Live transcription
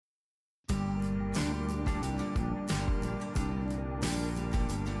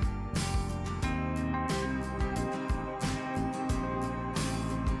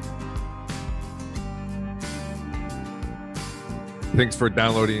Thanks for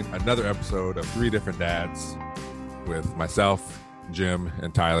downloading another episode of Three Different Dads with myself, Jim,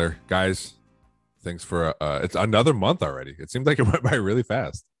 and Tyler. Guys, thanks for it's another month already. It seems like it went by really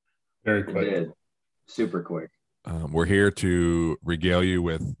fast. Very quick. It did. Super quick. We're here to regale you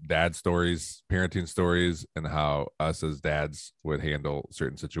with dad stories, parenting stories, and how us as dads would handle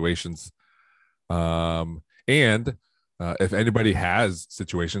certain situations. And if anybody has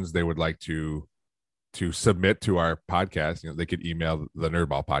situations they would like to submit to our podcast, they could email the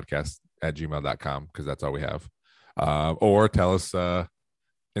nerdballpodcast@gmail.com because that's all we have. Or tell us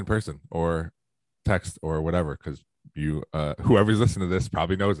in person or text or whatever, because you whoever's listening to this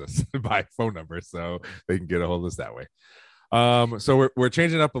probably knows us by phone number, so they can get a hold of us that way. So we're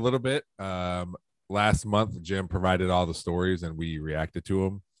changing up a little bit. Last month Jim provided all the stories and we reacted to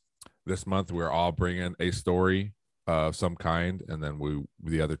them. This month we're all bringing a story of some kind, and then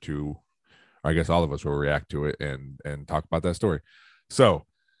the other two, I guess all of us, will react to it and talk about that story. So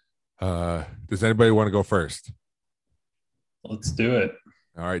does anybody want to go first? Let's do it.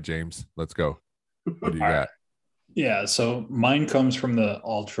 All right, James, let's go. What do you All got? right. Yeah, so mine comes from the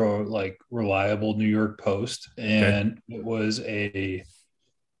ultra reliable New York Post, and It was a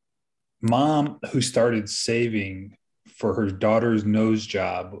mom who started saving for her daughter's nose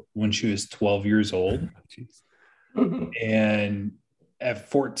job when she was 12 years old. Jeez. And at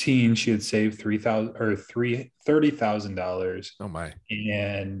 14 she had saved $30,000. Oh my.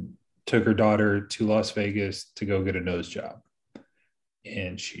 And took her daughter to Las Vegas to go get a nose job.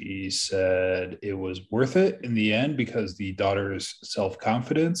 And she said it was worth it in the end because the daughter's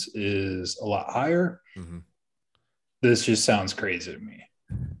self-confidence is a lot higher. Mm-hmm. This just sounds crazy to me.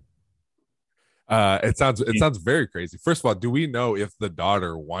 It sounds very crazy. First of all, do we know if the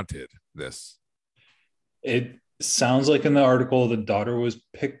daughter wanted this? It sounds like in the article the daughter was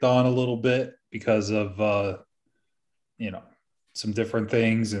picked on a little bit because of some different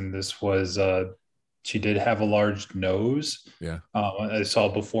things, and this was she did have a large nose. Yeah. I saw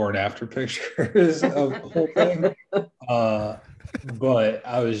before and after pictures of the whole thing. But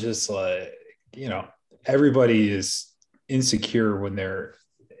I was just like, everybody is insecure when they're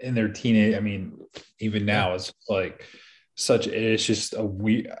in their teenage. I mean, even now it's like it's just a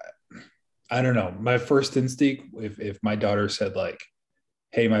weird. I don't know. My first instinct, if my daughter said like,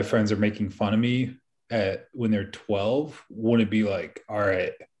 "Hey, my friends are making fun of me," when they're 12, wouldn't it be like, all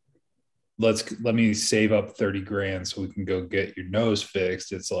right, let me save up 30 grand so we can go get your nose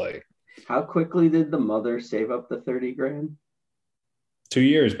fixed? It's like, how quickly did the mother save up the 30 grand? 2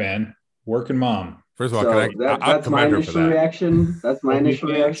 years, man. Working mom. First of all, that's my initial reaction. That's my initial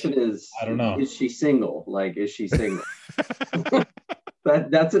reaction is, I don't know. Is she single? Is she single?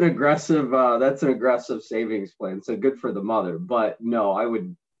 That's an aggressive savings plan. So good for the mother. But no, I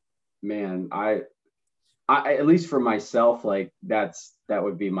would, man, I at least for myself, that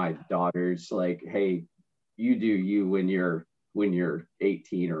would be my daughter's, hey, you do you when you're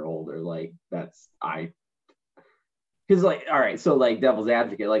 18 or older. Because all right, so devil's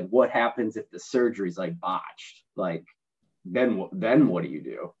advocate, what happens if the surgery's botched? Then what do you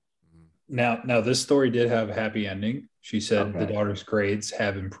do? Now this story did have a happy ending. She said The daughter's grades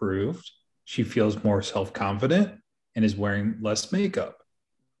have improved. She feels more self-confident and is wearing less makeup.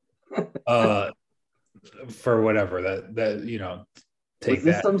 For whatever that take Was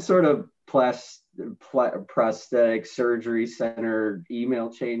this that. Some sort of prosthetic surgery center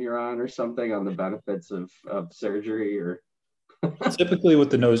email chain you're on or something on the benefits of surgery? Or typically with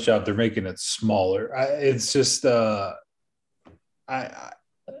the nose job they're making it smaller. It's just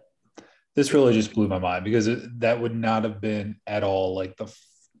this really just blew my mind because that would not have been at all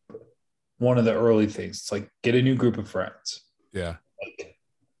one of the early things. It's get a new group of friends. Yeah.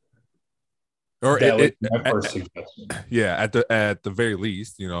 Or that was my first suggestion. Yeah, at the very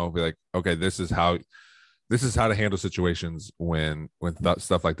least, be like, okay, this is how to handle situations when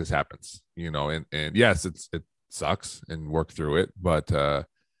stuff like this happens. And yes, it sucks and work through it, but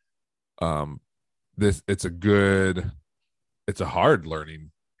it's a hard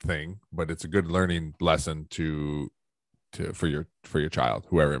learning thing, but it's a good learning lesson for your child,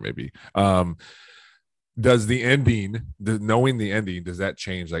 whoever it may be. Does the ending, knowing the ending, does that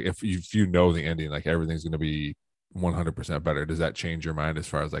change? If you know the ending, everything's going to be 100% better, does that change your mind as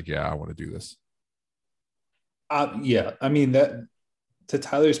far as yeah, I want to do this? Yeah, I mean, that to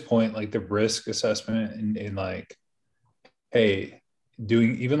Tyler's point, the risk assessment and hey,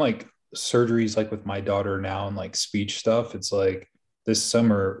 doing even surgeries with my daughter now and speech stuff, it's this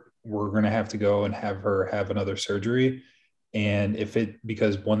summer we're going to have to go and have her have another surgery, and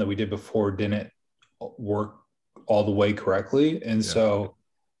because one that we did before didn't work all the way correctly, and so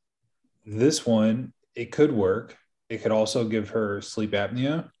this one, it could work. it could also give her sleep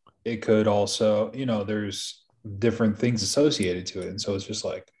apnea. It could also, there's different things associated to it. And so it's just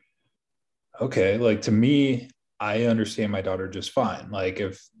like, okay, like to me, I understand my daughter just fine. Like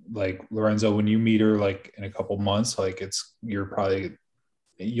if like Lorenzo, when you meet her like in a couple months, like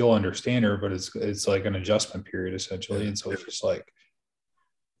you'll understand her, but it's like an adjustment period essentially. And so it's just like,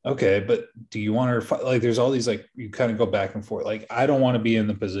 okay, but do you want her like there's all these like you kind of go back and forth. Like I don't want to be in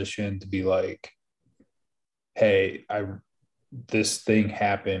the position to be like, hey, this thing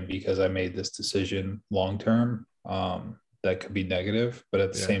happened because I made this decision long term. That could be negative, but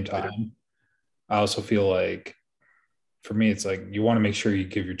at the same time, I also feel like for me, it's like you want to make sure you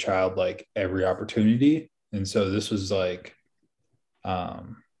give your child like every opportunity. And so this was like,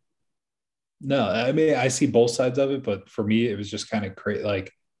 no, I mean, I see both sides of it, but for me, it was just kind of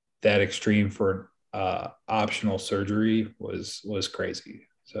like that extreme for optional surgery was crazy.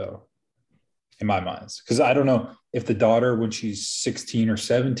 So in my mind, because I don't know if the daughter, when she's 16 or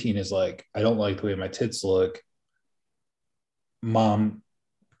 17, is like, I don't like the way my tits look. Mom,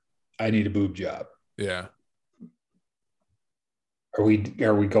 I need a boob job. Yeah. Are we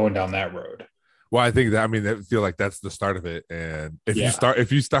going down that road? Well, I think that, I mean, I feel like that's the start of it. And if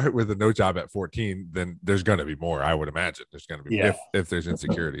you start with a no job at 14, then there's going to be more. I would imagine there's going to be if there's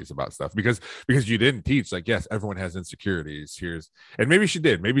insecurities about stuff because you didn't teach like, yes, everyone has insecurities. And maybe she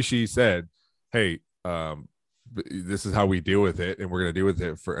did. Maybe she said, hey, this is how we deal with it, and we're going to deal with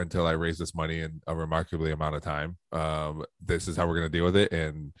it until I raise this money in a remarkably amount of time. This is how we're going to deal with it,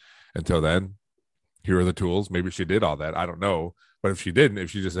 and until then, here are the tools. Maybe she did all that. I don't know. But if she didn't,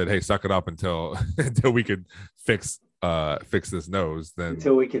 if she just said, hey, suck it up until we could fix this nose, then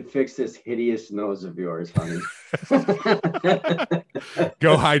until we could fix this hideous nose of yours, honey.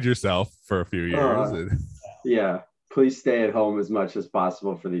 Go hide yourself for a few years. Yeah. Please stay at home as much as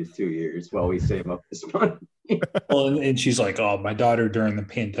possible for these 2 years while we save up this money. Well, and she's like, oh, my daughter during the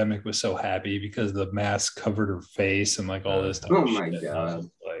pandemic was so happy because the mask covered her face and like all this stuff. Oh my God.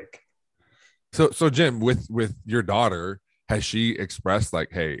 Like, so Jim, with your daughter, has she expressed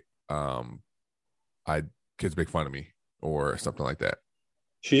like, hey, kids make fun of me or something like that?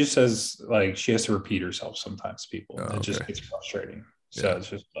 She just says like she has to repeat herself sometimes to people. Oh, it just gets frustrating. So it's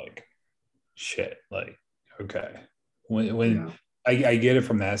just like, shit, like, okay. When I get it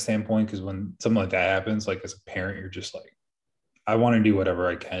from that standpoint, because when something like that happens, like as a parent, you're just like, I want to do whatever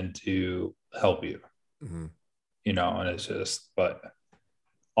I can to help you, and it's just, but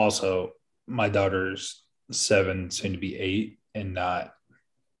also my daughter's 7, soon to be 8, and not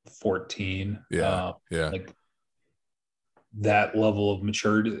 14. Like that level of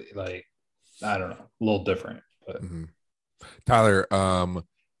maturity, like, I don't know, a little different. But Tyler,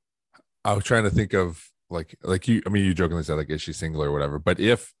 I was trying to think of like you, I mean, you jokingly said like, is she single or whatever, but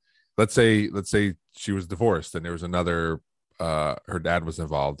if let's say she was divorced and there was another her dad was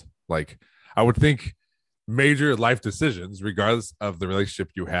involved, like I would think major life decisions, regardless of the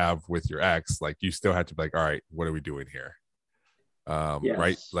relationship you have with your ex, like you still have to be like, all right, what are we doing here?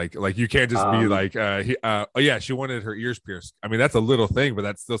 Right, like you can't just be like oh yeah, she wanted her ears pierced. I mean, that's a little thing, but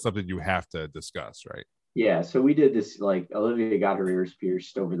that's still something you have to discuss, right? Yeah, so we did this, like Olivia got her ears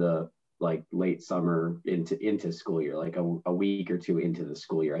pierced over the like late summer into school year, like a week or two into the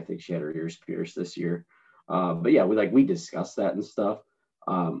school year. I think she had her ears pierced this year. But yeah, we discussed that and stuff.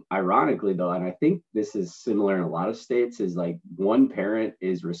 Ironically though, and I think this is similar in a lot of states, is like one parent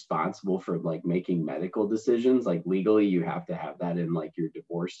is responsible for like making medical decisions. Like legally you have to have that in like your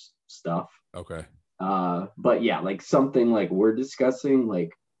divorce stuff. Okay. But yeah, like something like we're discussing,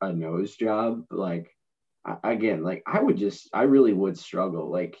 like a nose job, like again, like I really would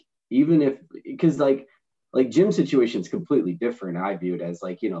struggle, like even if, because like Jim's situation is completely different. I view it as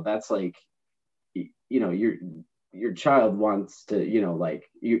like, that's like, your child wants to, like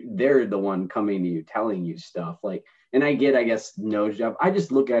they're the one coming to you, telling you stuff, like, and I guess nose job, I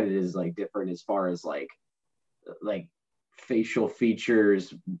just look at it as like different as far as like facial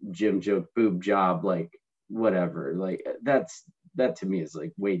features, Jim joke, boob job, like whatever, like that to me is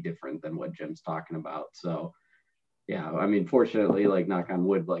like way different than what Jim's talking about. So yeah, I mean, fortunately, like knock on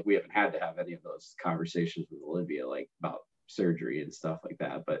wood, like we haven't had to have any of those conversations with Olivia, like about surgery and stuff like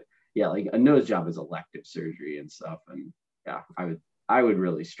that. But yeah, like a nose job is elective surgery and stuff. And yeah, I would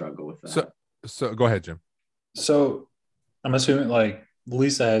really struggle with that. So go ahead, Jim. So I'm assuming like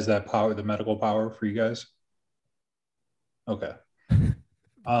Lisa has that power, the medical power for you guys. Okay.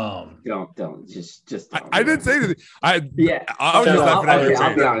 Don't just don't. I didn't say anything. I was just laughing at your face.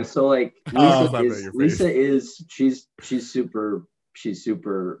 I'll be honest. So like she's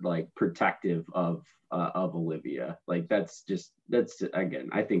super like protective of Olivia. Like that's again,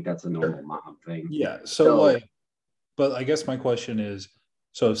 I think that's a normal mom thing. Yeah. So like but I guess my question is,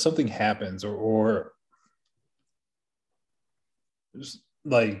 so if something happens or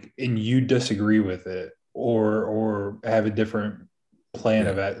like, and you disagree with it or have a different plan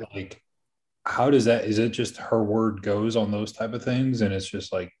of it, like, how does that, is it just her word goes on those type of things? And it's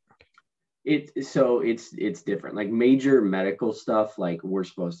just like, it's different. Like major medical stuff, like we're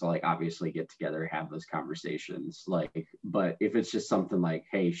supposed to like obviously get together, have those conversations. Like, but if it's just something like,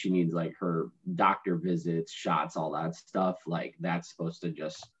 hey, she needs like her doctor visits, shots, all that stuff, like that's supposed to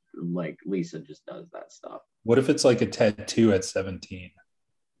just like Lisa just does that stuff. what if it's like a tattoo at 17?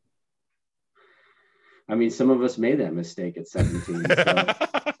 I mean, some of us made that mistake at 17.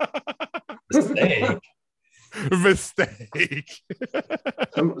 So. Mistake.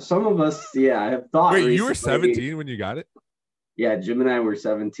 Some of us, yeah, have thought. Wait, you were 17 when you got it? Yeah, Jim and I were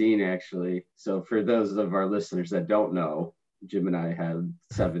 17 actually. So for those of our listeners that don't know, Jim and I had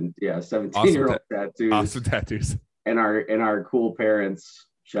 17-year-old tattoos. Awesome tattoos. And our cool parents,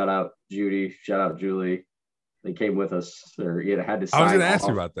 shout out Judy, shout out Julie. They came with us, or had to sign off. I was going to ask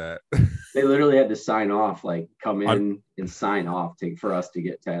you about that. They literally had to sign off, like come in and sign off for us to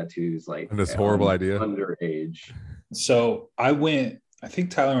get tattoos. Like, and this horrible idea. Underage. So I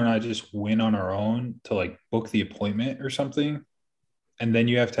think Tyler and I just went on our own to like book the appointment or something. And then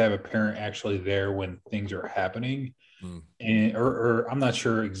you have to have a parent actually there when things are happening. And or I'm not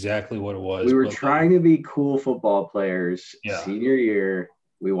sure exactly what it was. We were trying to be cool football players senior year.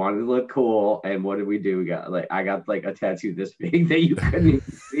 We wanted to look cool, and what did we do? I got a tattoo this big that you couldn't even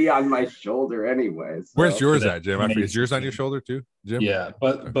see on my shoulder anyway. So. Where's yours at, Jim? Is yours on your shoulder too, Jim? Yeah,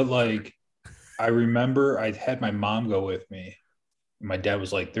 but like I remember I had my mom go with me. My dad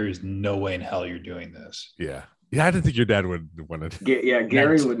was like, "There is no way in hell you're doing this." Yeah, I didn't think your dad would want to. Yeah,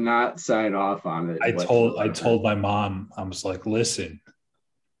 Gary would not sign off on it. I told my mom, I was like, "Listen,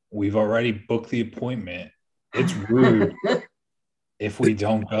 we've already booked the appointment. It's rude." If we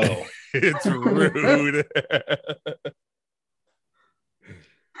don't go, it's rude.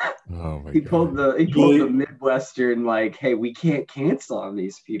 Oh my he pulled the Midwestern, like, hey, we can't cancel on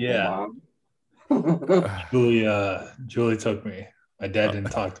these people, Mom. Julie took me. My dad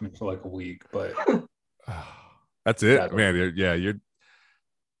didn't talk to me for like a week, but that's it, man. You're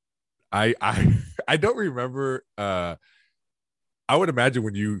I don't remember. I would imagine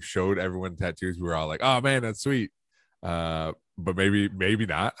when you showed everyone tattoos, we were all like, "Oh man, that's sweet." But maybe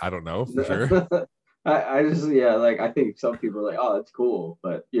not. I don't know for sure. I just like I think some people are like, oh, that's cool,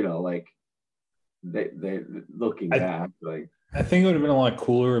 but like they looking back, like I think it would have been a lot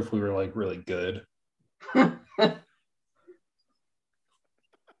cooler if we were like really good.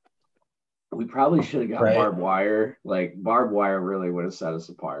 We probably should have got barbed wire. Like barbed wire really would have set us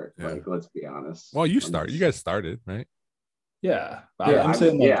apart. Yeah. Like, let's be honest. Well, you guys started, right? Yeah. I'm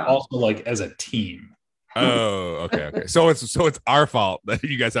saying also like as a team. Oh, okay. So it's our fault that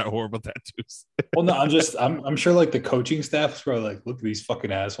you guys have horrible tattoos. Well, no, I'm sure like the coaching staff is probably like, look at these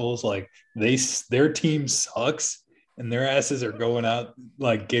fucking assholes. Like their team sucks and their asses are going out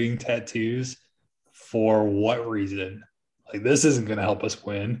like getting tattoos for what reason? Like this isn't going to help us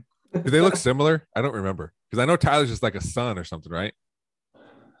win. Do they look similar? I don't remember because I know Tyler's just like a son or something, right?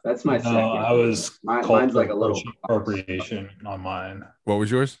 That's my second. I was mine's like a little appropriation on mine. What was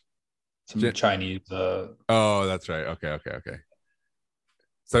yours? Some Chinese. Oh, that's right. Okay.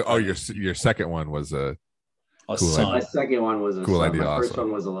 So, your second one was a cool idea. My second one was a cool idea. My first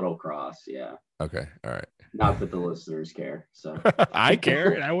one was a little cross. Yeah. Okay. All right. Not that the listeners care. So I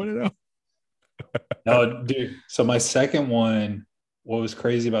care, and I want to know. No, dude. So my second one, what was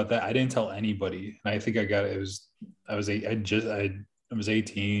crazy about that? I didn't tell anybody, and I think I got it. I was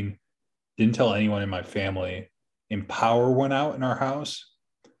 18. Didn't tell anyone in my family. And power went out in our house.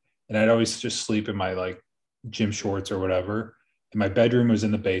 And I'd always just sleep in my like gym shorts or whatever. And my bedroom was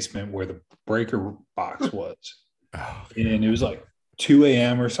in the basement where the breaker box was. And it was like 2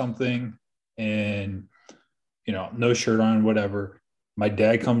 a.m. or something. And, no shirt on, whatever. My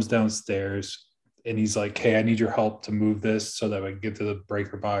dad comes downstairs and he's like, hey, I need your help to move this so that I can get to the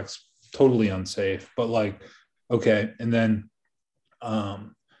breaker box. Totally unsafe. But like, okay. And then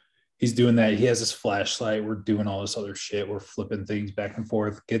he's doing that. He has this flashlight. We're doing all this other shit. We're flipping things back and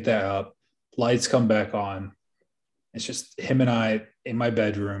forth. Get that up. Lights come back on. It's just him and I in my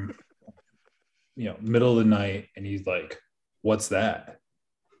bedroom, middle of the night. And he's like, what's that?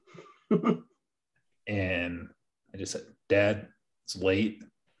 And I just said, Dad, it's late.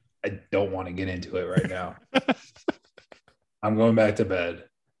 I don't want to get into it right now. I'm going back to bed.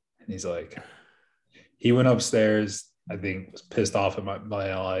 And he's like, he went upstairs. I think was pissed off at my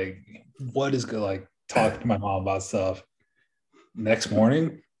like, what is good? Like, talk to my mom about stuff. Next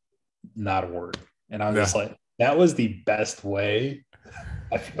morning, not a word. And I was just like, that was the best way,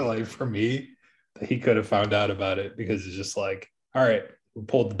 I feel like, for me, that he could have found out about it, because it's just like, all right, we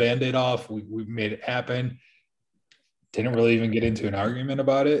pulled the Band-Aid off. We made it happen. Didn't really even get into an argument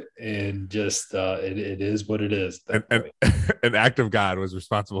about it, and just it is what it is. And an act of God was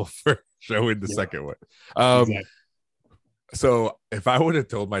responsible for showing the second one. Exactly. So if I would have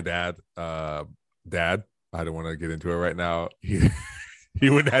told my dad, Dad, I don't want to get into it right now, he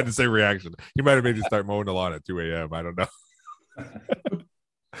wouldn't have had the same reaction. He might have made you start mowing the lawn at 2 a.m. I don't know.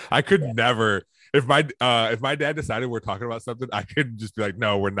 I could never. If my dad decided we're talking about something, I could just be like,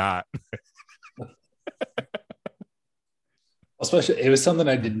 no, we're not. Especially, it was something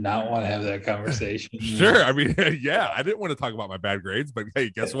I did not want to have that conversation. Sure. I mean, yeah, I didn't want to talk about my bad grades, but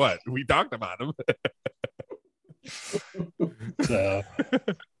hey, guess what? We talked about them. So,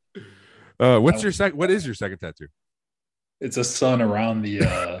 what is your second tattoo? it's a sun around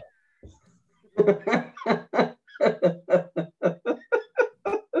the.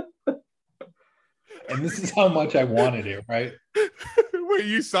 And this is how much I wanted it, right? When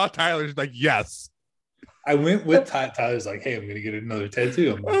you saw Tyler's like, yes. I went with Tyler's like, hey, I'm going to get another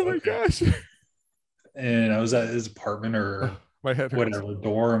tattoo. I'm like, oh my gosh. And I was at his apartment or my head hurts. whatever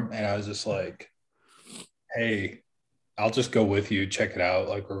dorm. And I was just like, hey, I'll just go with you. Check it out.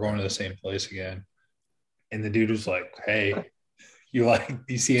 Like, we're going to the same place again. And the dude was like, hey, you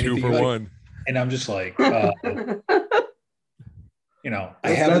see anything? 2 for 1. And I'm just like, I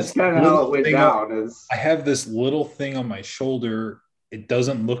have that's kind of how it went down. I have this little thing on my shoulder. It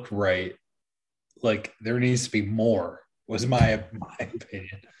doesn't look right. Like, there needs to be more, was my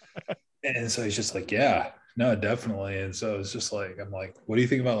opinion. And so he's just like, yeah, no, definitely. And so it's just like, I'm like, what do you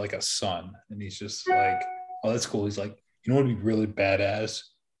think about like a sun? And he's just like, oh, that's cool. He's like, you know what would be really badass?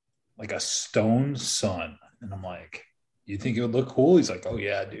 Like a stone sun. And I'm like, you think it would look cool? He's like, oh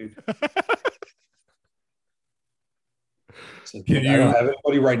yeah, dude. So, I don't have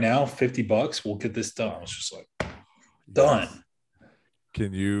anybody right now. $50, we'll get this done. I was just like, done.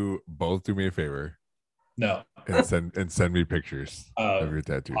 Can you both do me a favor? No. And send me pictures of your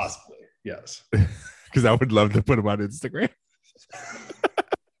tattoos. Possibly, yes. Because I would love to put them on Instagram.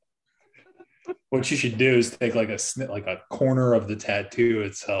 What you should do is take like a corner of the tattoo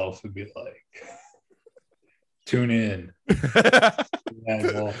itself and be like, tune in.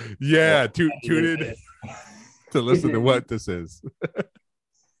 Tune in to listen to what this is.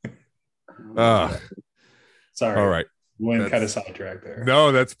 Sorry. All right. Went kind of sidetracked there.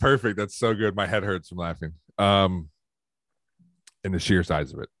 No, that's perfect. That's so good. My head hurts from laughing. And the sheer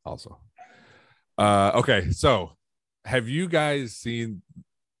size of it also. Okay, so have you guys seen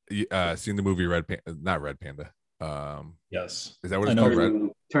the movie Red Panda? Not Red Panda. Yes. Is that what it's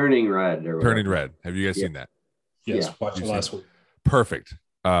called? Turning Red. Turning Red. Have you guys seen that? Yes. Watched it last week. Perfect.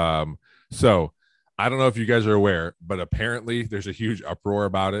 So I don't know if you guys are aware, but apparently there's a huge uproar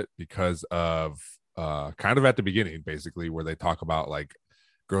about it because of kind of at the beginning, basically, where they talk about like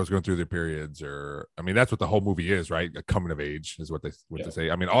girls going through their periods, or I mean, that's what the whole movie is, right? A coming of age is what they say.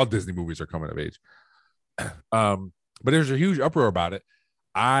 I mean, all Disney movies are coming of age. But there's a huge uproar about it.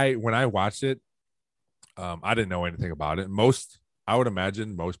 When I watched it, I didn't know anything about it. I would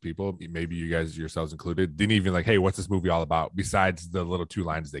imagine most people, maybe you guys yourselves included, didn't even like, hey, what's this movie all about? Besides the little 2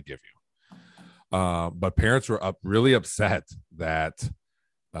 lines they give you. But parents were really upset that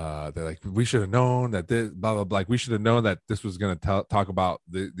they're like, we should have known that this blah blah blah. Like, we should have known that this was going to talk about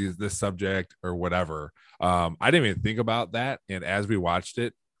this subject or whatever. I didn't even think about that. And as we watched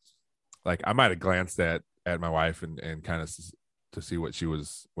it, like, I might have glanced at my wife and kind of to see what she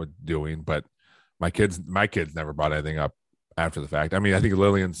was doing, but my kids never brought anything up after the fact. I mean, I think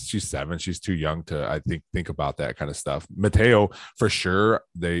Lillian's, she's 7, she's too young to, I think about that kind of stuff. Mateo, for sure,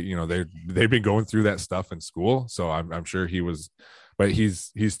 they've been going through that stuff in school, so I'm sure he was, but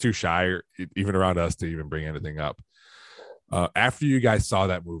he's too shy, even around us, to even bring anything up. After you guys saw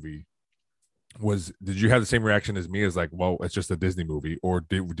that movie, did you have the same reaction as me, as like, well, it's just a Disney movie, or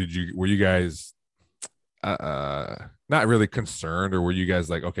were you guys not really concerned, or were you guys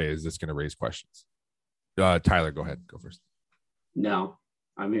like, okay, is this going to raise questions? Tyler, go ahead, go first. No,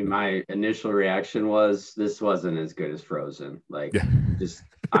 I mean, my initial reaction was, this wasn't as good as Frozen. Like, just,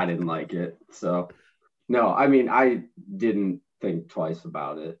 I didn't like it. So, no, I mean, I didn't think twice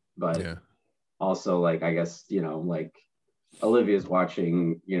about it, but also, like, I guess, like, Olivia's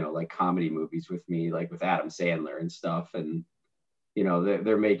watching, like, comedy movies with me, like with Adam Sandler and stuff. And,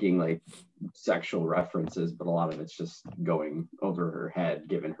 they're making like sexual references, but a lot of it's just going over her head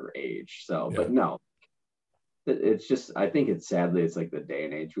given her age. So, but no. It's just, I think it's like the day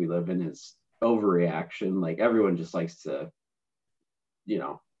and age we live in is overreaction. Like, everyone just likes to,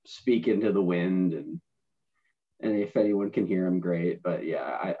 speak into the wind. And And if anyone can hear him, great. But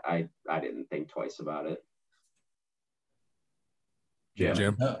yeah, I didn't think twice about it. Yeah.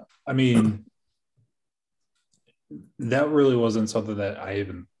 Jim? I mean, that really wasn't something that I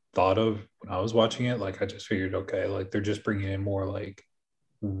even thought of when I was watching it. Like, I just figured, okay, like they're just bringing in more like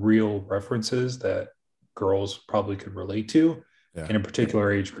real references that girls probably could relate to in a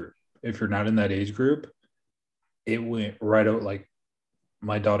particular age group. If you're not in that age group, it went right out. Like,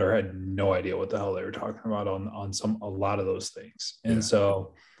 my daughter had no idea what the hell they were talking about on a lot of those things. And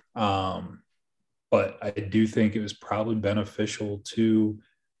so, but I do think it was probably beneficial to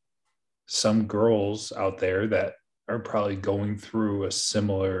some girls out there that are probably going through a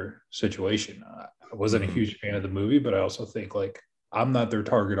similar situation. I wasn't a huge fan of the movie, but I also think like I'm not their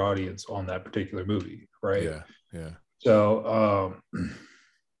target audience on that particular movie, right? Yeah. So,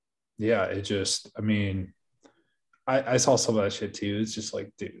 yeah, it just, I mean, I saw some of that shit too. It's just like,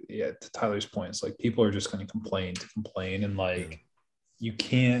 dude, yeah, to Tyler's point, it's like people are just going to complain. And like, you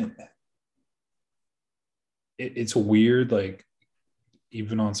can't, it's weird. Like,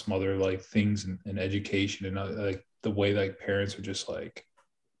 even on some other like things in education and like the way like parents are just like,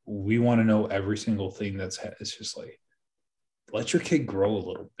 we want to know every single thing it's just like, let your kid grow a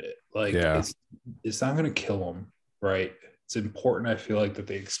little bit. Like, it's not going to kill them, right? It's important, I feel like, that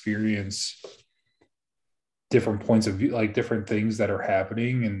they experience different points of view, like different things that are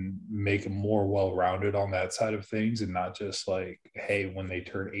happening, and make them more well-rounded on that side of things, and not just like, hey, when they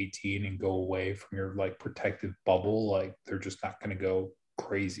turn 18 and go away from your like protective bubble, like they're just not going to go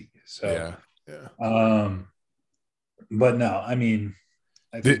crazy. So but no, I mean,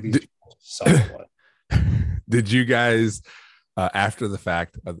 I think these somewhat. Did you guys after the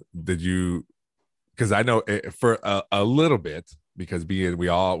fact did you, because I know for a little bit, because we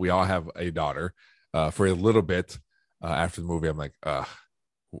all have a daughter, for a little bit after the movie, I'm like,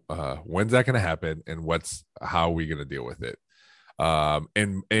 when's that going to happen, and how are we going to deal with it?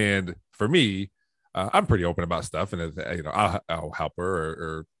 And for me, I'm pretty open about stuff, and I'll help her,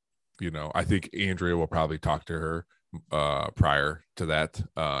 or I think Andrea will probably talk to her prior to that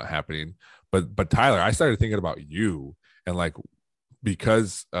happening. But Tyler, I started thinking about you, and like,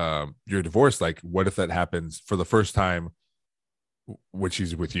 because you're divorced, like what if that happens for the first time when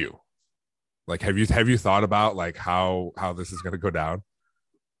she's with you? Like, have you thought about like how this is going to go down?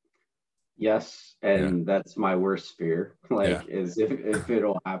 Yes, and that's my worst fear. Like, is if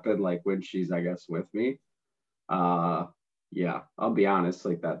it'll happen like when she's, I guess, with me. Yeah, I'll be honest,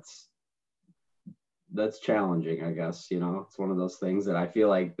 like that's challenging, I guess. It's one of those things that I feel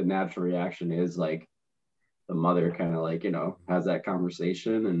like the natural reaction is like the mother kind of like, has that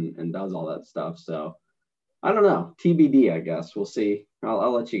conversation and does all that stuff. So I don't know, TBD, I guess. We'll see.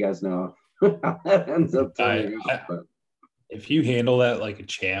 I'll let you guys know how that ends up turning out. But if you handle that like a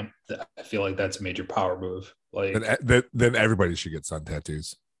champ, I feel like that's a major power move. Like, then everybody should get sun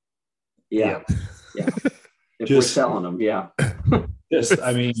tattoos. Yeah. If we're selling them,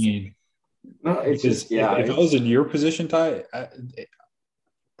 I mean, no, it's just, if I was in your position, Ty,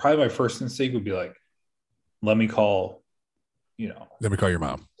 probably my first instinct would be like, let me call your mom. Let me call your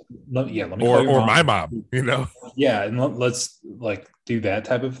mom. My mom, Yeah, and let's like do that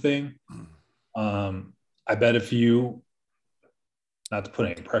type of thing. I bet if you, not to put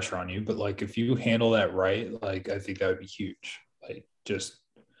any pressure on you, but like if you handle that right, like I think that would be huge. Like, just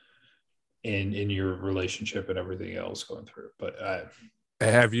in your relationship and everything else going through. But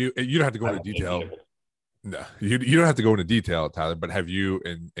have you don't have to go into detail. No, you don't have to go into detail, Tyler, but have you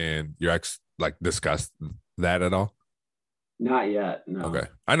and your ex like discussed that at all? Not yet. No. Okay.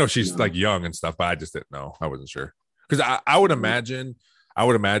 I know she's like young and stuff, but I just didn't know. I wasn't sure. Because I would imagine,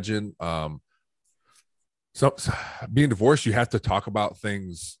 so being divorced, you have to talk about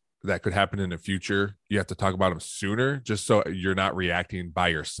things that could happen in the future. You have to talk about them sooner, just so you're not reacting by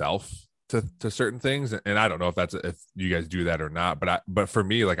yourself to certain things. And I don't know if you guys do that or not, but for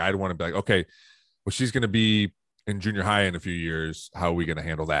me, like, I'd want to be like, okay, well, she's going to be in junior high in a few years. How are we going to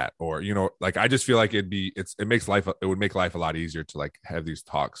handle that? Or, like, I just feel like it would make life a lot easier to like have these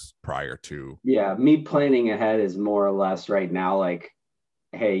talks prior to. Yeah. Me planning ahead is more or less right now, like,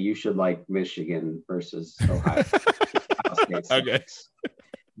 hey, you should like Michigan versus Ohio. Okay.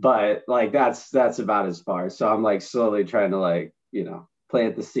 But like, that's about as far. So I'm like slowly trying to like,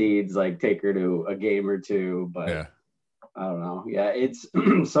 plant the seeds, like take her to a game or two. But I don't know. Yeah, it's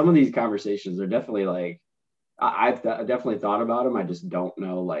some of these conversations are definitely like, I've definitely thought about them. I just don't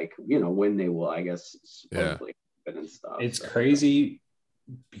know, like, when they will, I guess, supposedly happen and stuff. It's crazy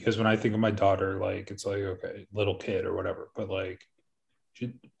because when I think of my daughter, like, it's like, okay, little kid or whatever, but like,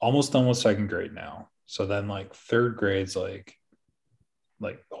 she's almost done with second grade now. So then like third grade's like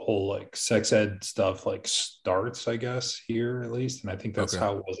like the whole like sex ed stuff like starts, I guess, here at least. And I think that's Okay.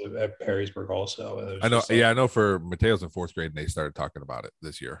 how it was at Perrysburg also. And it was I know. just like, Yeah, I know. For Mateo's in fourth grade, and they started talking about it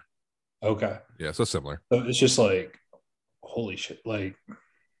this year. okay. Yeah, so similar. So it's just like, holy shit. Like,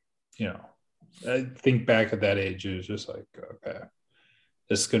 you know, I think back at that age, it was just like, okay,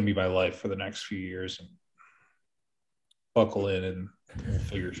 this is going to be my life for the next few years, and buckle in and we'll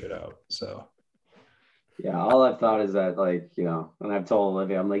figure shit out. So, Yeah, all I've thought is that, like, you know, and I've told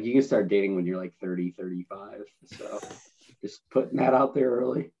Olivia, I'm like, you can start dating when you're like 30, 35. So just putting that out there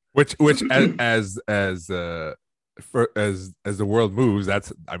early. Which as the world moves,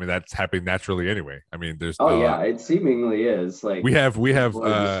 that's happening naturally anyway. I mean, there's yeah, it seemingly is. Like we have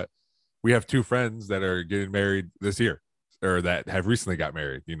two friends that are getting married this year, or that have recently got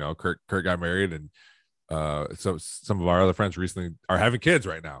married. You know, Kurt got married, and so some of our other friends recently are having kids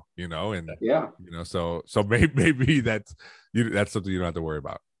right now. You know, and yeah, you know, so maybe that's something you don't have to worry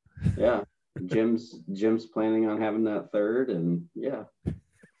about. Yeah, Jim's planning on having that third, and yeah,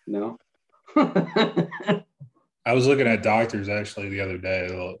 no. I was looking at doctors actually the other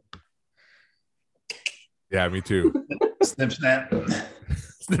day. Yeah, me too. Snip, snap.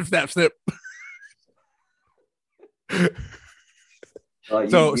 Snip, snap, snip. You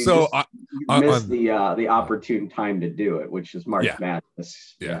missed the opportune time to do it, which is March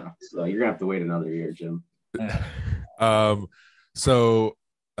Madness. Yeah. So you're gonna have to wait another year, Jim. So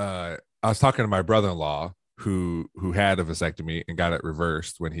I was talking to my brother-in-law who had a vasectomy and got it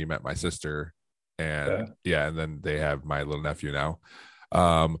reversed when he met my sister, and and then they have my little nephew now.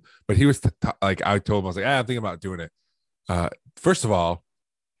 But he was like, I told him, I was like, I'm thinking about doing it. First of all,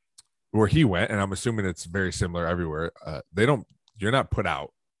 where he went, and I'm assuming it's very similar everywhere, you're not put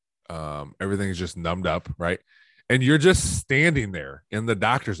out. Everything's just numbed up, right? And you're just standing there in the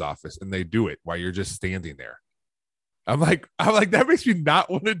doctor's office, and they do it while you're just standing there. I'm like, that makes me not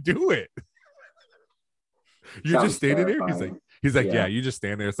want to do it. You're just standing terrifying. There. He's like, yeah, you just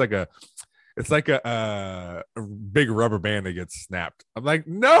stand there. It's like a big rubber band that gets snapped. I'm like,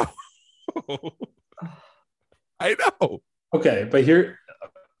 no. I know. Okay, but here,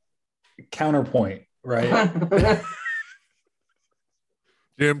 counterpoint, right?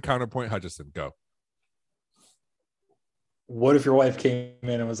 Jim, counterpoint, Hutchison, go. What if your wife came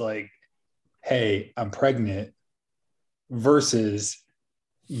in and was like, hey, I'm pregnant, versus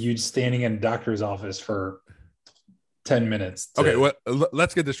you standing in a doctor's office for 10 minutes? Okay, well,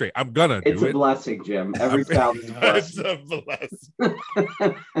 let's get this straight. I'm gonna do it. It's a blessing, Jim. Every child is a blessing. It's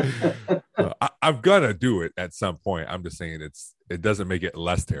a blessing. I'm gonna do it at some point. I'm just saying it doesn't make it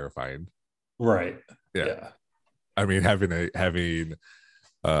less terrifying. Right. Yeah. I mean, having a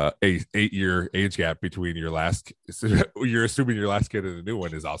 8-year age gap between your last, you're assuming your last kid and the new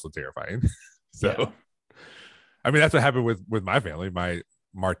one is also terrifying. So, I mean, that's what happened with my family.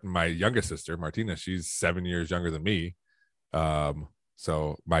 My youngest sister, Martina, she's 7 years younger than me.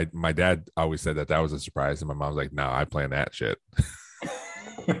 So my dad always said that was a surprise, and my mom's like, "No, I planned that shit."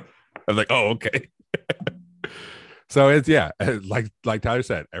 I was like, "Oh, okay." So it's like Tyler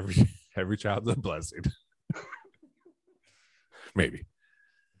said, every child's a blessing. Maybe.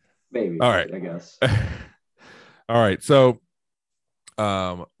 All right. I guess. All right. So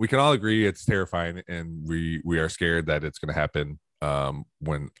we can all agree it's terrifying, and we are scared that it's going to happen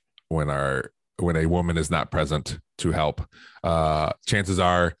when a woman is not present to help. Chances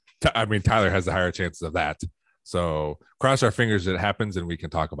are, Tyler has the higher chances of that. So cross our fingers it happens, and we can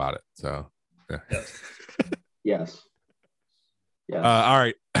talk about it. So yes. All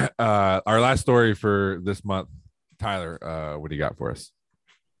right. Our last story for this month, Tyler, what do you got for us?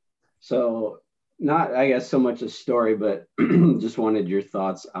 So not, I guess, so much a story, but just wanted your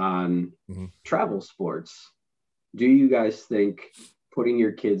thoughts on travel sports. Do you guys think putting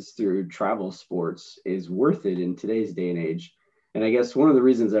your kids through travel sports is worth it in today's day and age? And I guess one of the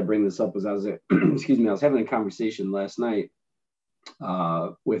reasons I bring this up was I was having a conversation last night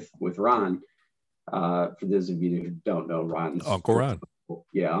with Ron. For those of you who don't know, Uncle Ron.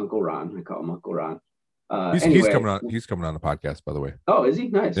 Yeah, Uncle Ron. I call him Uncle Ron. He's coming on. He's coming on the podcast, by the way. Oh, is he?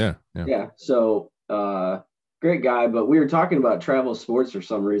 Nice. Yeah. So, great guy. But we were talking about travel sports for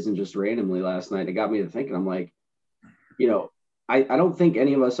some reason, just randomly last night. It got me to thinking. I'm like, I don't think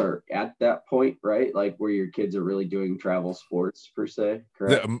any of us are at that point, right? Like where your kids are really doing travel sports per se.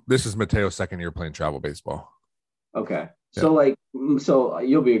 Correct. This is Mateo's second year playing travel baseball. Okay. Yeah. So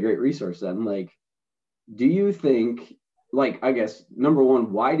you'll be a great resource then. Like, do you think? Like, I guess, number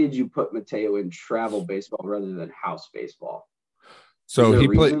one, why did you put Mateo in travel baseball rather than house baseball? So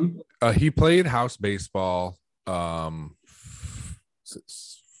he played house baseball.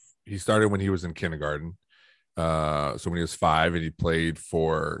 He started when he was in kindergarten, So when he was 5, and he played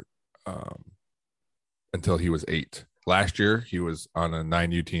for until he was 8. Last year, he was on a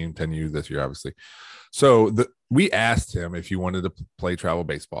 9U team, 10U this year, obviously. So we asked him if he wanted to play travel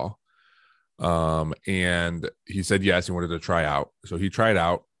baseball. And he said yes, he wanted to try out. So he tried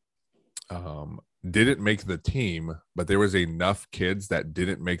out, didn't make the team, but there was enough kids that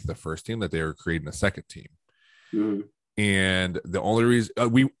didn't make the first team that they were creating a second team. Mm-hmm. And the only reason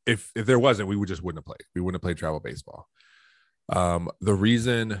if there wasn't, we just wouldn't have played. We wouldn't have played travel baseball. The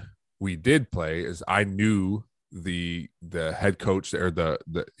reason we did play is I knew the head coach, or the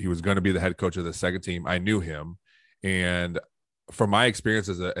he was going to be the head coach of the second team. I knew him, and from my experience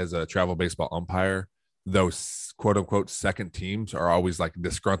as a travel baseball umpire, those quote unquote second teams are always like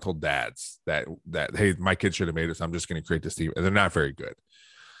disgruntled dads that hey, my kid should have made it, so I'm just going to create this team, and they're not very good.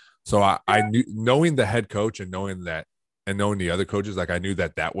 So I knew, knowing the head coach and knowing the other coaches, like I knew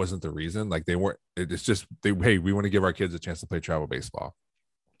that wasn't the reason. Like they weren't. It's just hey, we want to give our kids a chance to play travel baseball.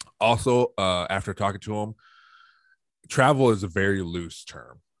 Also, after talking to him, travel is a very loose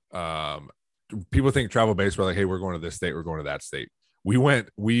term. People think travel baseball, like, hey, we're going to this state, we're going to that state. We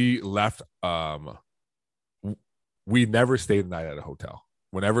left. We never stayed a night at a hotel.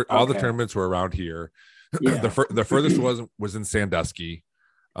 Whenever all the tournaments were around here, the furthest was in Sandusky.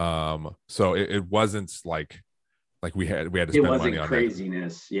 So it wasn't like we had to spend money on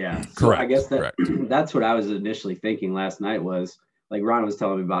craziness. That. Yeah. Correct. So I guess that's what I was initially thinking last night was, like Ron was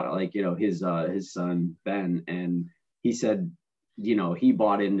telling me about it, like, his son, Ben, and he said, he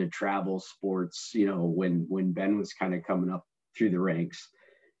bought into travel sports, when Ben was kind of coming up through the ranks.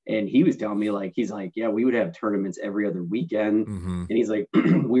 And he was telling me, like, he's like, yeah, we would have tournaments every other weekend. Mm-hmm. And he's like,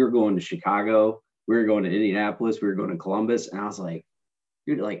 we were going to Chicago, we were going to Indianapolis, we were going to Columbus. And I was like,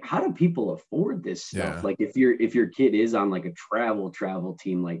 dude, like, how do people afford this stuff? Yeah. Like, if your kid is on like a travel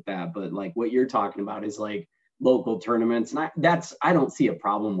team like that, but like what you're talking about is like local tournaments. And I don't see a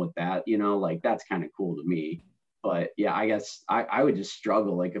problem with that, like that's kind of cool to me. But yeah, I guess I would just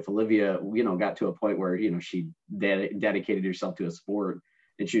struggle. Like if Olivia, got to a point where, she dedicated herself to a sport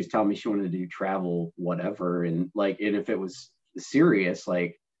and she was telling me she wanted to do travel, whatever. And if it was serious,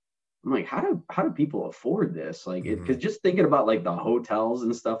 like, I'm like, how do people afford this? Like, because just thinking about like the hotels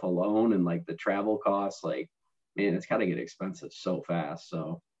and stuff alone and like the travel costs, like, man, it's got to get expensive so fast.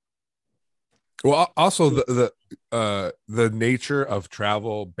 So, well, also the nature of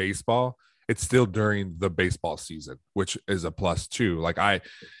travel baseball, it's still during the baseball season, which is a plus too. Like I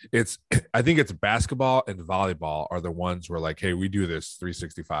think it's basketball and volleyball are the ones where like, hey, we do this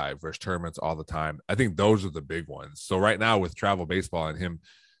 365 versus tournaments all the time. I think those are the big ones. So right now with travel baseball and him,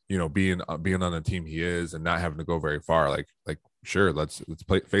 being on the team he is and not having to go very far, like sure, let's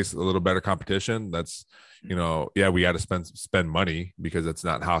face a little better competition. That's we got to spend money because it's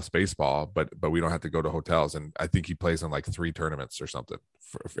not house baseball, but we don't have to go to hotels. And I think he plays in like 3 tournaments or something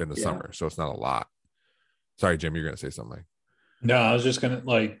in the summer, so it's not a lot. Sorry, Jim, you're gonna say something. No, I was just gonna,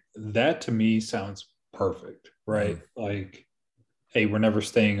 like, that to me sounds perfect, right? Mm-hmm. Like, hey, we're never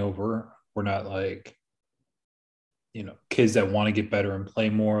staying over. We're not like, kids that want to get better and play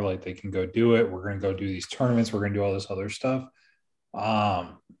more, like they can go do it. We're going to go do these tournaments. We're going to do all this other stuff.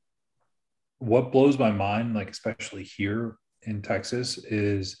 What blows my mind, like, especially here in Texas,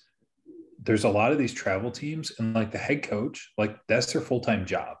 is there's a lot of these travel teams and like the head coach, like that's their full-time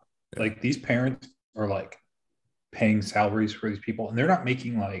job. Yeah. Like these parents are like paying salaries for these people and they're not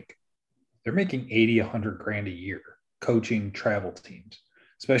making they're making 80, 100 grand a year coaching travel teams.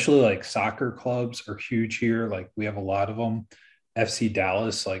 Especially like soccer clubs are huge here. Like we have a lot of them. FC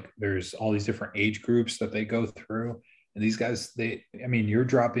Dallas, like there's all these different age groups that they go through. And these guys, you're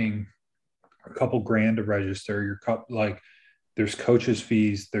dropping a couple grand to register. There's coaches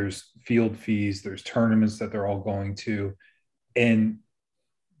fees, there's field fees, there's tournaments that they're all going to. And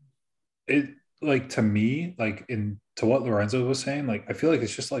it, like, to me, like to what Lorenzo was saying, like, I feel like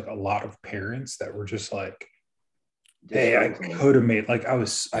it's just like a lot of parents that were just like, hey, I could have made, like, I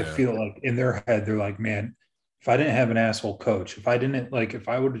feel like in their head, they're like, man, if I didn't have an asshole coach, if I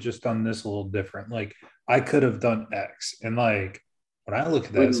would have just done this a little different, like I could have done X. And like, when I look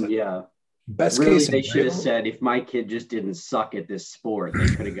at that, it's like, best really, case they should have said, if my kid just didn't suck at this sport, they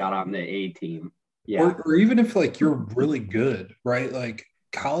could have got on the A team. Yeah. Or even if like you're really good, right? Like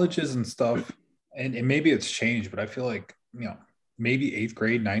colleges and stuff, and maybe it's changed, but I feel like, maybe 8th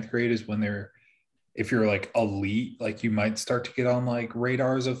grade, 9th grade is when if you're like elite, like you might start to get on like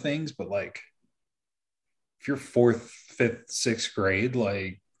radars of things, but like if you're 4th, 5th, 6th grade,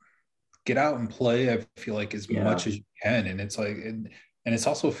 like get out and play. I feel like as much as you can. And it's like, and it's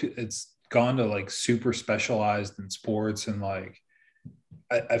also, it's gone to like super specialized in sports. And like,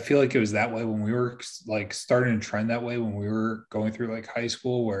 I feel like it was that way when we were like starting to trend that way when we were going through like high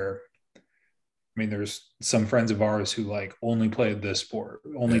school, where I mean, there's some friends of ours who like only played this sport,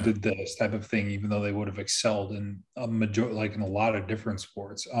 only Yeah. did this type of thing, even though they would have excelled in a major, like in a lot of different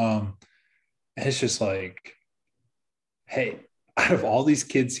sports. And it's just like, hey, out of all these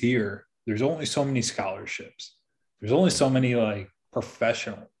kids here, there's only so many scholarships. There's only so many like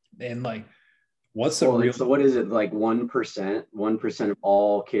professional, and like, what's the real? So what is it, like 1% of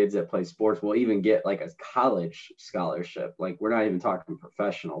all kids that play sports will even get like a college scholarship? Like, we're not even talking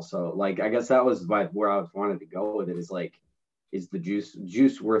professional. So like, I guess that was where I wanted to go with it, is like, is the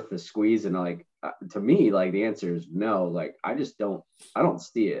juice worth the squeeze? And like, to me, like the answer is no. Like, I don't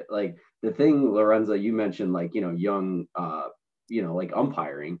see it. Like, the thing, Lorenzo, you mentioned, like, young, like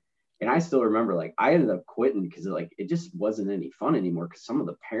umpiring. And I still remember, like, I ended up quitting because like it just wasn't any fun anymore. Because some of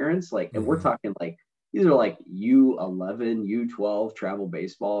the parents, like, and we're talking like, these are like U11, U12 travel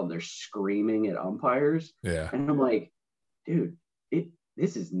baseball, and they're screaming at umpires. Yeah. And I'm like, dude,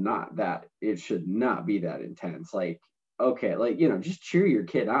 this is not that. It should not be that intense. Like, okay, like, just cheer your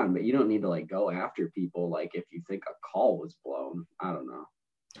kid on, but you don't need to like go after people like if you think a call was blown. I don't know.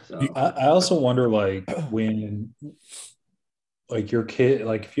 So I also wonder, like, when like your kid,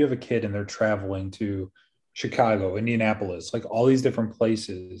 like if you have a kid and they're traveling to Chicago, Indianapolis, like all these different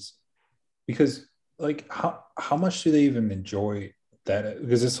places, because like how much do they even enjoy that?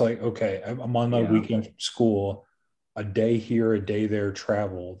 Because it's like, okay, I'm on my yeah. weekend from school, a day here, a day there,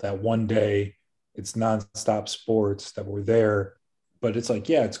 travel. That one day, it's nonstop sports that we're there, but it's like,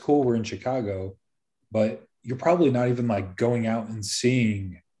 yeah, it's cool. We're in Chicago, but you're probably not even like going out and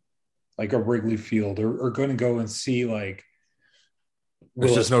seeing like a Wrigley Field, or going to go and see like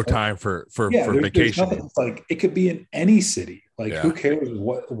There's just Willis. no time for Yeah, there's vacationing. nothing. It's like it could be in any city. Like, Yeah. who cares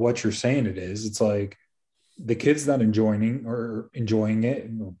what you're saying it is? It's like the kid's not enjoying it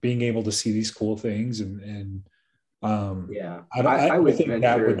and being able to see these cool things, and Yeah. I I would think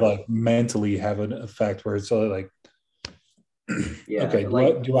that would venture, like mentally have an effect where it's sort of like, yeah, okay,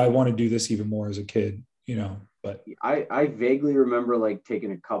 like do I want to do this even more as a kid? But I vaguely remember like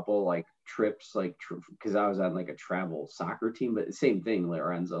taking a couple like trips, like because I was on like a travel soccer team, but the same thing,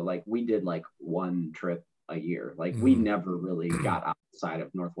 Lorenzo. Like, we did like one trip a year. Like, we never really got outside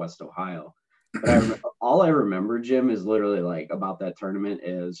of Northwest Ohio. But all I remember, Jim, is literally like about that tournament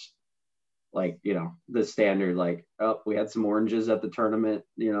is like, the standard, like, oh, we had some oranges at the tournament,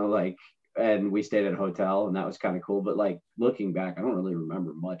 like, and we stayed at a hotel, and that was kind of cool. But like, looking back, I don't really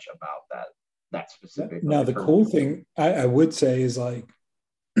remember much about that specific now like the tournament. cool thing I would say is like,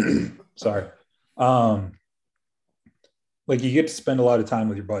 sorry, um, like you get to spend a lot of time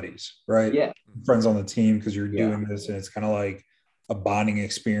with your buddies, right? Yeah, Friends on the team, because you're yeah. doing this, and it's kind of like a bonding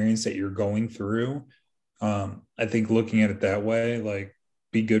experience that you're going through. I think looking at it that way, like,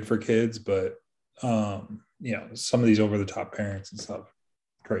 be good for kids, but some of these over the top parents and stuff,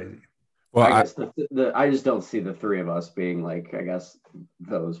 crazy. Well, I guess I just don't see the three of us being like, I guess,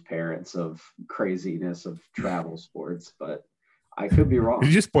 those parents of craziness of travel sports, but I could be did wrong. you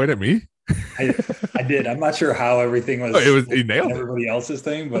just point at me? I did. I'm not sure how everything was. Oh, you nailed it. Everybody else's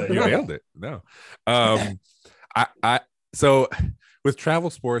thing, but You nailed it. No, I so with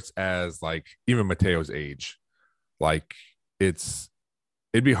travel sports, as like even Mateo's age, like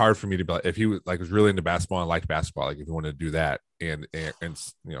it'd be hard for me to be like, if he was like was really into basketball and liked basketball, like if he wanted to do that, and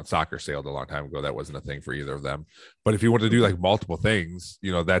soccer sailed a long time ago, that wasn't a thing for either of them. But if you wanted to do like multiple things,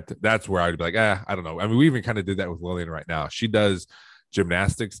 that's where I'd be like, I don't know. I mean, we even kind of did that with Lillian right now. She does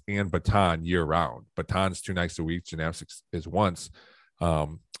gymnastics and baton year round. Baton's 2 nights a week, gymnastics is once.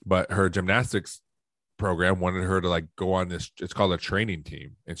 But her gymnastics program wanted her to like go on this, it's called a training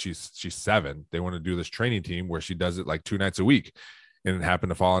team, and she's 7. They want to do this training team where she does it like 2 nights a week, and it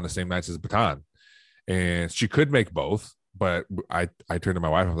happened to fall on the same nights as baton, and she could make both. But I turned to my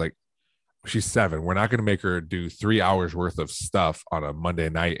wife, I was like, she's 7, we're not going to make her do 3 hours worth of stuff on a Monday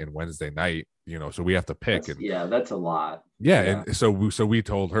night and Wednesday night, so we have to pick. That's a lot. Yeah. And so we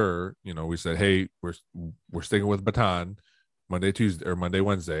told her, we said, hey, we're sticking with baton Monday, Tuesday, or Monday,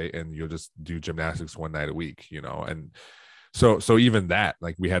 Wednesday, and you'll just do gymnastics 1 night a week, and so even that,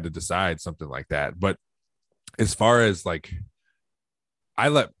 like, we had to decide something like that. But as far as like,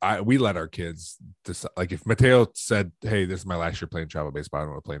 we let our kids decide. Like, if Mateo said, hey, this is my last year playing travel baseball, I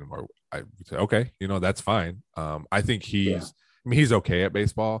don't want to play anymore, I would say, okay, that's fine. I think he's okay at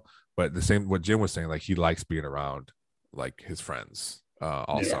baseball, but the same, what Jim was saying, like, he likes being around like his friends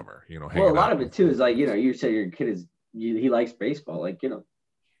all summer, Well, a lot of it too is like, you say your kid he likes baseball, like, and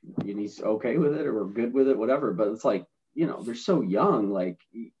he's okay with it or good with it, whatever. But it's like, they're so young, like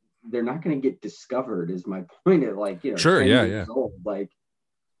they're not going to get discovered, is my point. Of like, sure, 10 yeah, years old, like,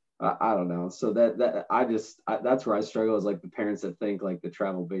 I don't know. So that's where I struggle is like the parents that think like the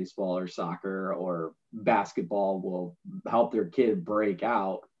travel baseball or soccer or basketball will help their kid break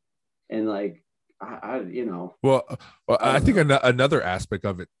out. And like, Well, I think know. another aspect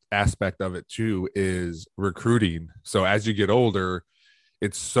of it too is recruiting. So as you get older,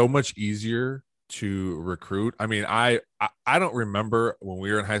 it's so much easier to recruit. I mean, I don't remember when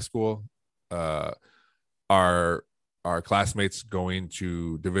we were in high school, uh, our classmates going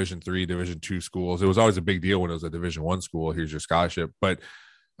to Division 3, Division 2 schools. It was always a big deal when it was a Division 1 school. Here's your scholarship. But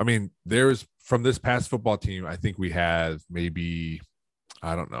I mean, there's from this past football team, I think we have maybe,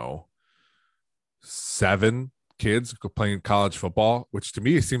 I don't know, 7 kids playing college football, which to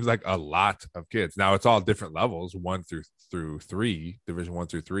me seems like a lot of kids. Now it's all different levels, 1 through 3, Division 1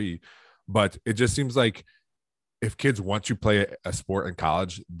 through 3, but it just seems like if kids want to play a sport in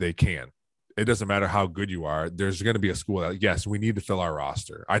college, they can. It doesn't matter how good you are. There's going to be a school that, yes, we need to fill our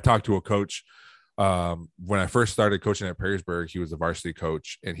roster. I talked to a coach when I first started coaching at Perrysburg. He was a varsity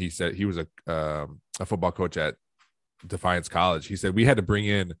coach, and he said he was a football coach at Defiance College. He said we had to bring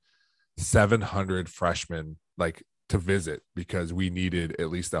in 700 freshmen like to visit because we needed at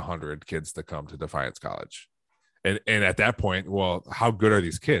least 100 kids to come to Defiance College. And at that point, well, how good are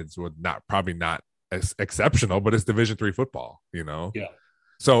these kids? Well, probably not exceptional, but it's Division 3 football, Yeah.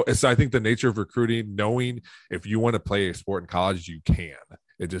 So it's, I think, the nature of recruiting, knowing if you want to play a sport in college, you can.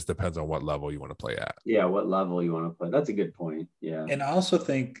 It just depends on what level you want to play at. Yeah, what level you want to play. That's a good point. Yeah. And I also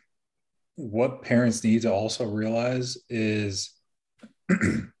think what parents need to also realize is,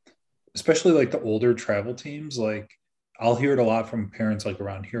 especially like the older travel teams, like I'll hear it a lot from parents like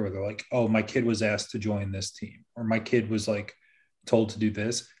around here where they're like, oh, my kid was asked to join this team, or my kid was like told to do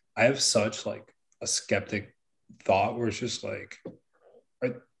this. I have such like a skeptic thought where it's just like,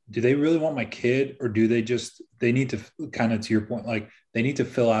 do they really want my kid, or do they need to kind of, to your point, like they need to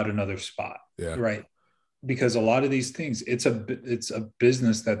fill out another spot. Yeah. Right. Because a lot of these things, it's a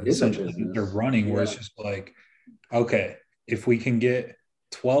business that essentially they're running, where it's just like, okay, if we can get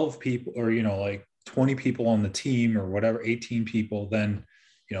 12 people or, like 20 people on the team or whatever, 18 people, then,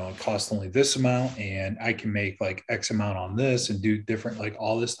 it costs only this amount and I can make like X amount on this and do different, like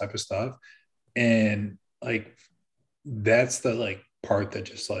all this type of stuff. And like, that's the like part that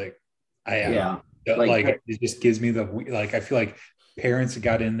just like, it just gives me the, like, I feel like parents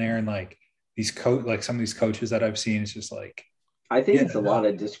got in there and like some of these coaches that I've seen, it's just like, I think it's a lot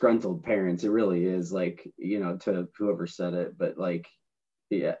of disgruntled parents. It really is, like, to whoever said it, but like,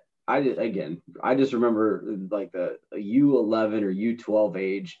 yeah, I just remember like the U11 or U12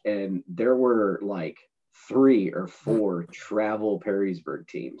 age, and there were like 3 or 4 travel Perrysburg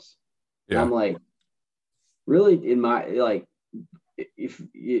teams. Yeah. And I'm like, really, in my, like, if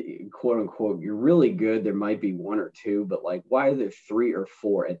you, quote unquote, you're really good, there might be 1 or 2, but like, why are there 3 or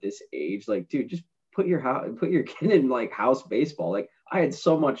 4 at this age? Like, dude, just put your kid in like house baseball. Like, I had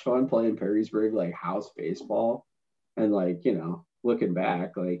so much fun playing Perrysburg, like house baseball, and like, looking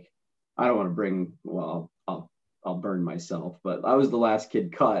back, like, I don't want to bring, well, I'll burn myself, but I was the last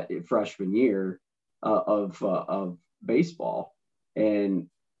kid cut in freshman year of baseball, and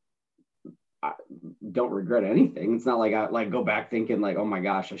I don't regret anything. It's not like I like go back thinking like, oh my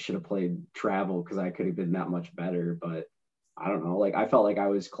gosh, I should have played travel because I could have been that much better. But I don't know. Like, I felt like I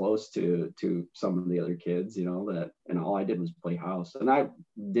was close to some of the other kids, that, and all I did was play house, and I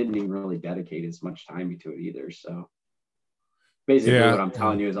didn't even really dedicate as much time to it either. So basically, what I'm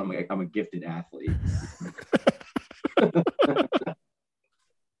telling you is I'm a gifted athlete.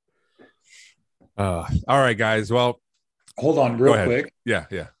 All right, guys. Well, hold on real quick. Yeah.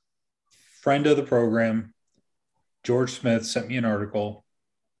 Friend of the program, George Smith, sent me an article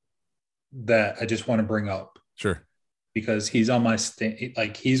that I just want to bring up. Sure. Because he's on my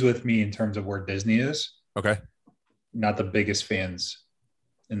like he's with me in terms of where Disney is. Okay. Not the biggest fans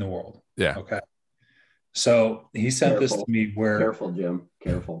in the world. Yeah. Okay. So he sent this to me where. Careful, Jim.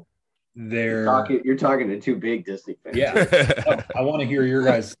 Careful. You're talking to 2 big Disney fans. Yeah. I want to hear your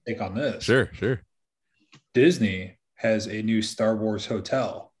guys' take on this. Sure. Disney has a new Star Wars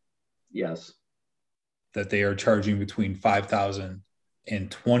hotel. Yes. That they are charging between $5,000 and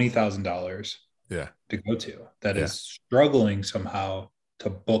 $20,000. Yeah. To go to. That is struggling somehow to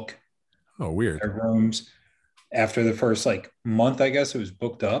book. Oh, weird. Their rooms. After the first like month, I guess it was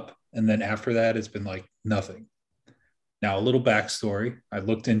booked up. And then after that, it's been like nothing. Now, a little backstory. I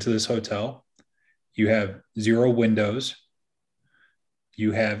looked into this hotel. You have 0 windows.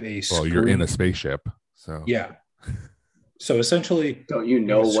 You have a screen. Well, you're in a spaceship. So yeah. So essentially, don't you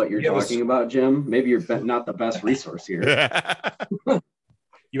know what you're talking about, Jim? Maybe you're not the best resource here.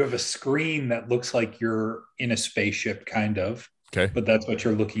 You have a screen that looks like you're in a spaceship, kind of. Okay. but that's what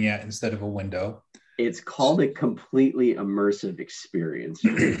you're looking at instead of a window. It's called a completely immersive experience.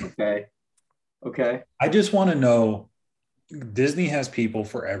 Okay. Okay. I just want to know, Disney has people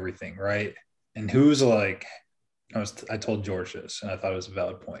for everything, right? And who's like, I told George this, and I thought it was a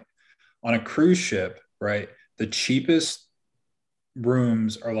valid point. On a cruise ship, right? The cheapest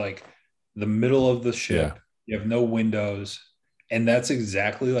rooms are like the middle of the Yeah. ship. You have no windows. And that's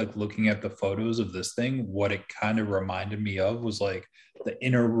exactly like looking at the photos of this thing. What it kind of reminded me of was like the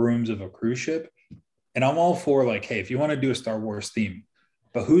inner rooms of a cruise ship. And I'm all for like, hey, if you want to do a Star Wars theme,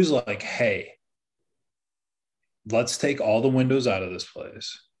 but who's like, hey, let's take all the windows out of this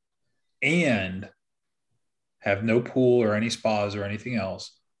place and have no pool or any spas or anything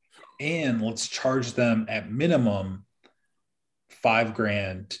else. And let's charge them at minimum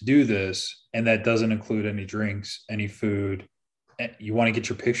 $5,000 to do this. And that doesn't include any drinks, any food. You want to get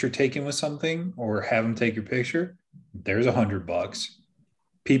your picture taken with something or have them take your picture? There's $100.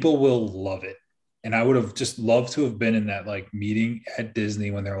 People will love it. And I would have just loved to have been in that like meeting at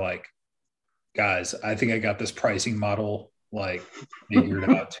Disney when they're like, guys, I think I got this pricing model like figured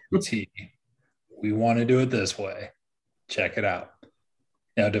out to a T. We want to do it this way. Check it out.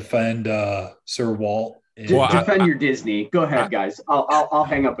 Now defend Sir Walt. Well, Defend your Disney. Go ahead, guys. I'll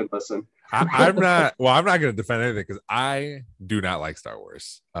hang up and listen. I'm not going to defend anything because I do not like Star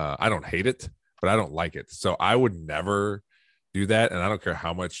Wars. I don't hate it, but I don't like it. So I would never do that. And I don't care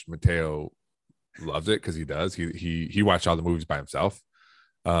how much Mateo loves it, because he does. He watched all the movies by himself.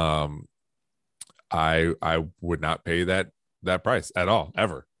 I would not pay that price at all,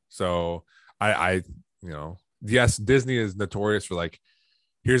 ever. So I yes, Disney is notorious for like,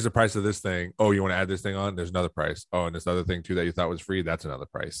 here's the price of this thing. Oh, you want to add this thing on? There's another price. Oh, and this other thing too that you thought was free, that's another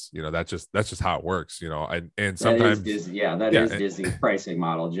price. That's just how it works. And sometimes that is Disney's pricing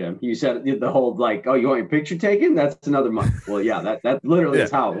model, Jim. You said the whole like, oh, you want your picture taken? That's another month. Well, yeah, that literally is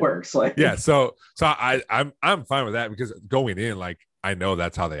how it works. Like, yeah. So I'm fine with that, because going in, like, I know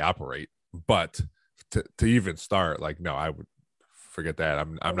that's how they operate. But to even start, like, no, I would forget that.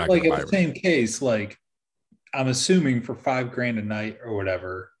 I'm not like gonna in the same case, like, I'm assuming for $5,000 a night or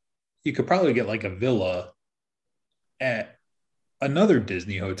whatever, you could probably get like a villa at another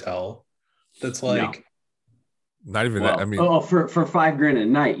Disney hotel that's like not even that. I mean, for $5,000 a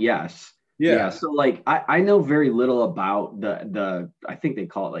night, yes. Yeah. So like I know very little about the I think they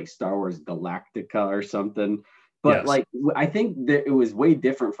call it like Star Wars Galactica or something. But like I think that it was way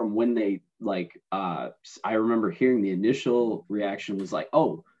different from when they like I remember hearing the initial reaction was like,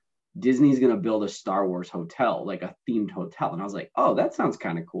 oh, Disney's going to build a Star Wars hotel, like a themed hotel. And I was like, oh, that sounds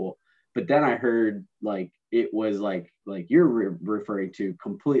kind of cool. But then I heard like it was like you're referring to,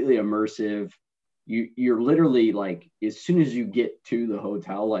 completely immersive. You're literally like, as soon as you get to the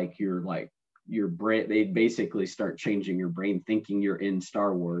hotel, like your brain, they basically start changing your brain, thinking you're in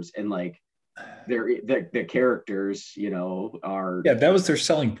Star Wars. And like the characters, are. Yeah, that was their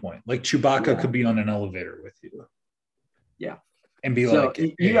selling point. Like Chewbacca could be on an elevator with you. Yeah. And be so like,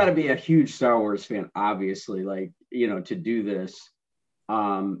 hey. You got to be a huge Star Wars fan, obviously, like, to do this.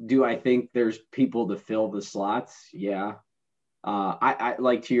 Do I think there's people to fill the slots? Yeah. I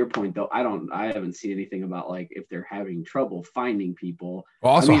like, to your point though, I haven't seen anything about like if they're having trouble finding people.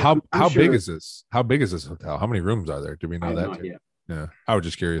 Well, also, how sure, big is this? How big is this hotel? How many rooms are there? Do we know that? Yeah. I was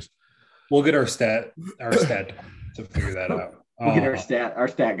just curious. We'll get our stat to figure that out. We'll get our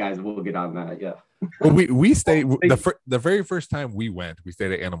stat guys. We'll get on that. Yeah. Well, we stayed the very first time we went. We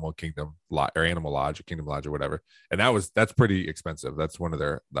stayed at Animal Kingdom or Animal Lodge or Kingdom Lodge or whatever, and that's pretty expensive. That's one of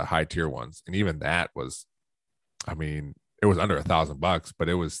the high tier ones, and even that was, I mean, it was under $1,000, but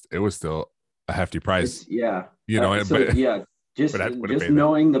it was still a hefty price. Just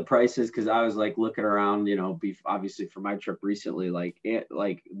knowing the prices, because I was like looking around, obviously for my trip recently, like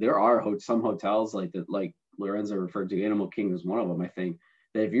there are some hotels like that, like Lorenzo referred to. Animal Kingdom is one of them, I think.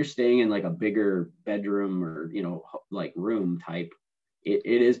 That if you're staying in like a bigger bedroom or like room type, it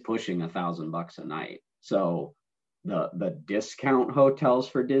is pushing $1,000 a night. So the discount hotels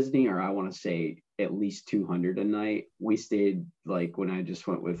for Disney are, I want to say, at least $200 a night. We stayed, like, when I just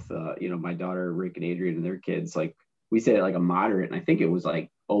went with my daughter Rick and Adrian and their kids, like we stayed at like a moderate, and I think it was like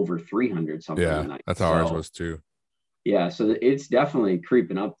over 300 something a night. That's how ours was too. Yeah, so it's definitely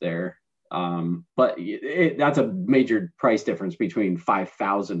creeping up there. But that's a major price difference between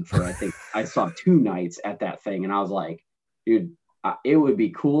 5,000 for, I think I saw 2 nights at that thing, and I was like, dude, it would be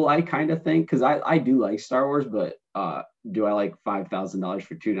cool. I kind of think, because I do like Star Wars, but do I like $5,000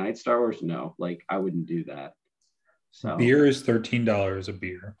 for 2 nights Star Wars? No, like I wouldn't do that. So beer is $13 a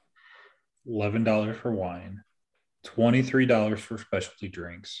beer, $11 for wine, $23 for specialty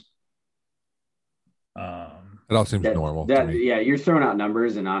drinks. It all seems normal to me. Yeah, you're throwing out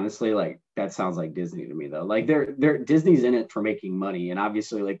numbers, and honestly, like that sounds like Disney to me, though. Like they're Disney's in it for making money, and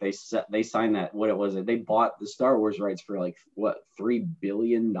obviously, like they signed that. What it was, they bought the Star Wars rights for like what $3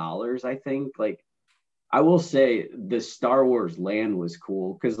 billion, I think. Like, I will say the Star Wars land was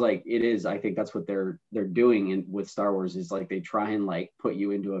cool because like it is. I think that's what they're doing with Star Wars is like they try and like put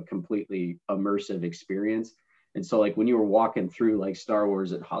you into a completely immersive experience. And so like when you were walking through like Star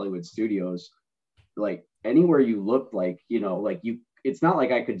Wars at Hollywood Studios, like anywhere you looked, like like it's not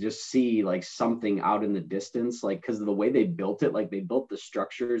like I could just see like something out in the distance, like because of the way they built it, like they built the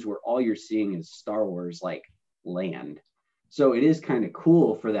structures where all you're seeing is Star Wars like land. So it is kind of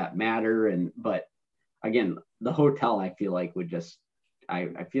cool for that matter. But again, the hotel I feel like would just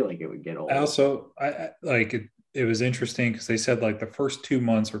I feel like it would get old. I like it was interesting because they said like the first 2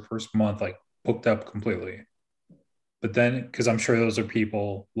 months or first month like booked up completely, but then because I'm sure those are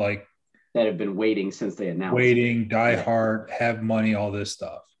people like that have been waiting since they announced die hard, have money, all this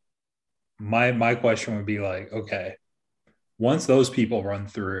stuff. My question would be like, okay, once those people run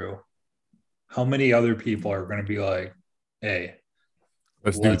through, how many other people are going to be like, hey,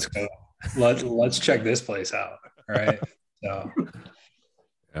 let's go. Let's check this place out. Right. So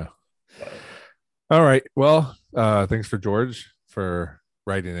yeah. All right. Well, thanks for George for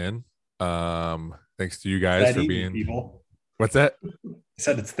writing in. Thanks to you guys for being people. What's that? I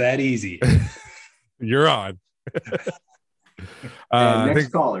said it's that easy. You're on. Next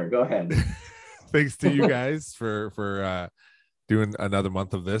caller, go ahead. Thanks to you guys for doing another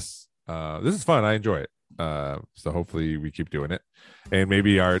month of this. This is fun. I enjoy it. So hopefully we keep doing it, and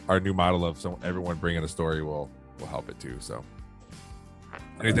maybe our new model of everyone bringing a story will help it too. So,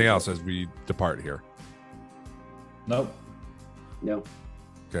 anything else as we depart here? Nope. No.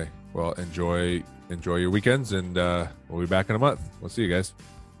 Okay. Well, enjoy your weekends, and we'll be back in a month. We'll see you guys.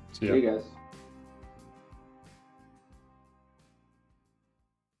 See you guys.